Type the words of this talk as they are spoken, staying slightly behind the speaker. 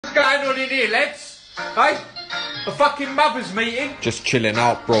What's going on in here, lads? Hey? A fucking mothers' meeting? Just chilling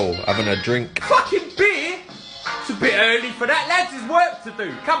out, bro. Having a drink. Fucking beer? It's a bit early for that, lads. There's work to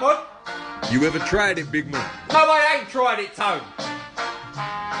do. Come on. You ever tried it, big man? No, I ain't tried it, Tone.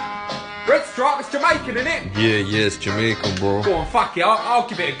 Red Stripe, it's Jamaican, innit? Yeah, it's Jamaican, bro. Go on, fuck it. I'll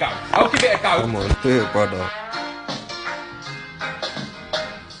give it a go. I'll give it a go. Come on, do it, brother.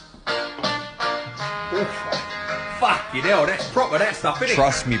 Fucking hell, that's proper, that stuff, innit?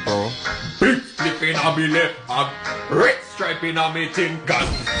 Trust me, bro. Big flipping on me left arm, red striping on me tin gun.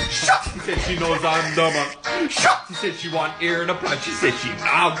 Shut, she said she knows I'm the man. Shut, she said she want ear in a plan. She said she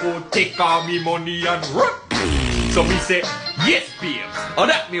now go take all me money and run. So me say, yes, babes, oh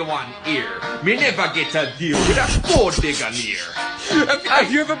that me one ear. Me never get a deal with a sport digger near.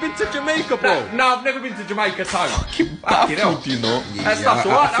 Have you ever been to Jamaica, bro? No, I've never been to Jamaica, Tone. Fucking baffled, you know. That stuff's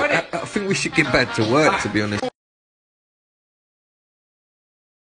alright, though, innit? I think we should get back to work, to be honest.